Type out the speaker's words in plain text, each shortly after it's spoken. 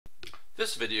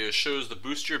This video shows the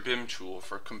Boost Your BIM tool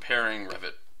for comparing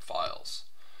Revit files.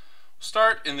 We'll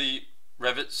start in the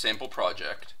Revit sample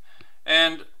project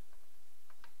and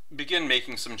begin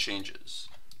making some changes.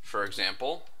 For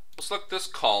example, we'll select this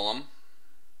column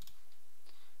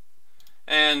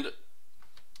and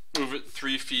move it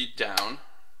 3 feet down.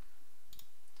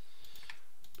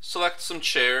 Select some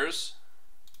chairs,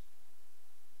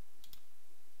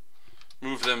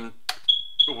 move them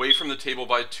away from the table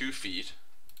by 2 feet,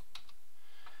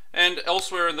 and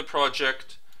elsewhere in the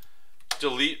project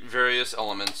delete various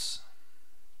elements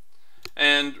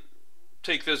and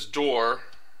take this door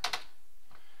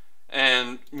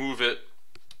and move it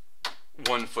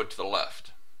 1 foot to the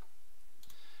left.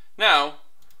 Now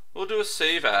we'll do a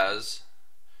save as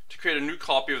to create a new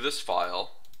copy of this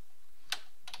file,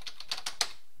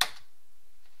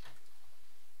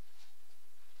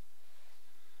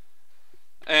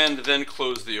 and then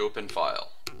close the open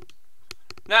file.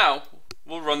 Now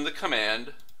we'll run the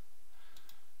command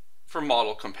for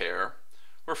model compare.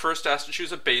 We're first asked to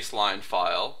choose a baseline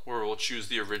file, where we'll choose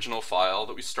the original file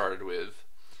that we started with.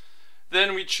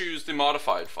 Then we choose the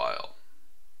modified file.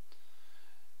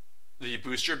 The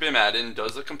Boost Your BIM add-in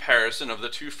does a comparison of the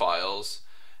two files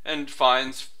and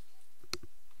finds,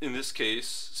 in this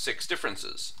case, 6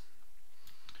 differences.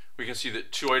 We can see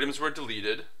that 2 items were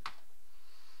deleted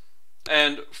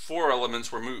and 4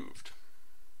 elements were moved.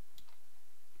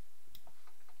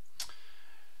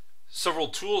 Several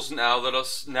tools now let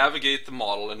us navigate the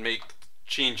model and make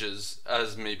changes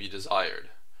as may be desired.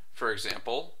 For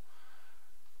example,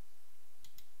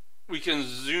 we can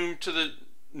zoom to the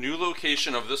new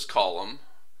location of this column,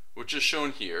 which is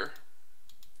shown here,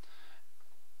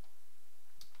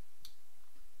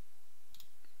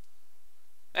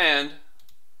 and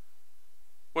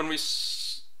when we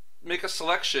make a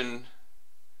selection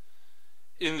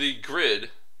in the grid,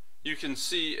 you can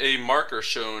see a marker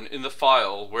shown in the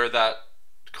file where that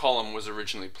column was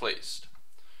originally placed.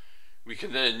 We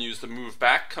can then use the move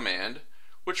back command,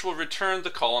 which will return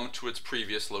the column to its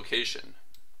previous location.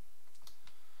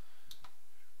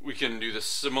 We can do the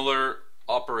similar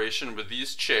operation with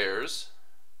these chairs,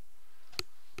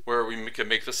 where we can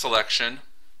make the selection,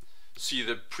 see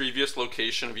the previous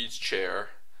location of each chair,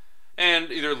 and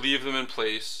either leave them in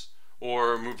place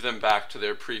or move them back to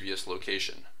their previous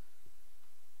location.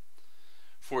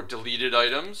 For deleted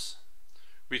items,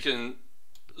 we can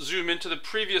zoom into the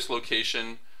previous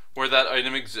location where that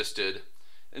item existed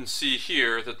and see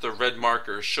here that the red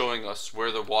marker is showing us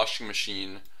where the washing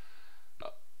machine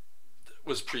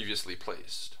was previously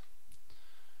placed.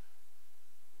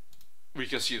 We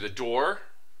can see the door,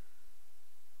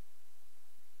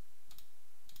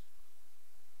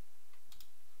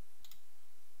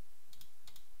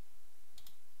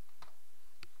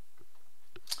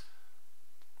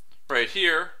 right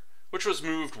here, which was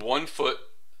moved 1 foot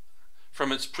from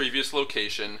its previous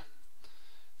location,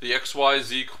 the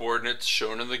XYZ coordinates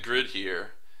shown in the grid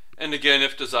here, and again,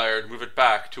 if desired, move it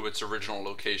back to its original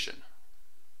location.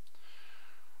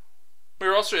 We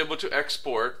are also able to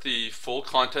export the full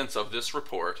contents of this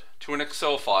report to an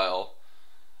Excel file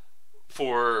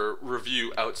for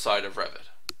review outside of Revit.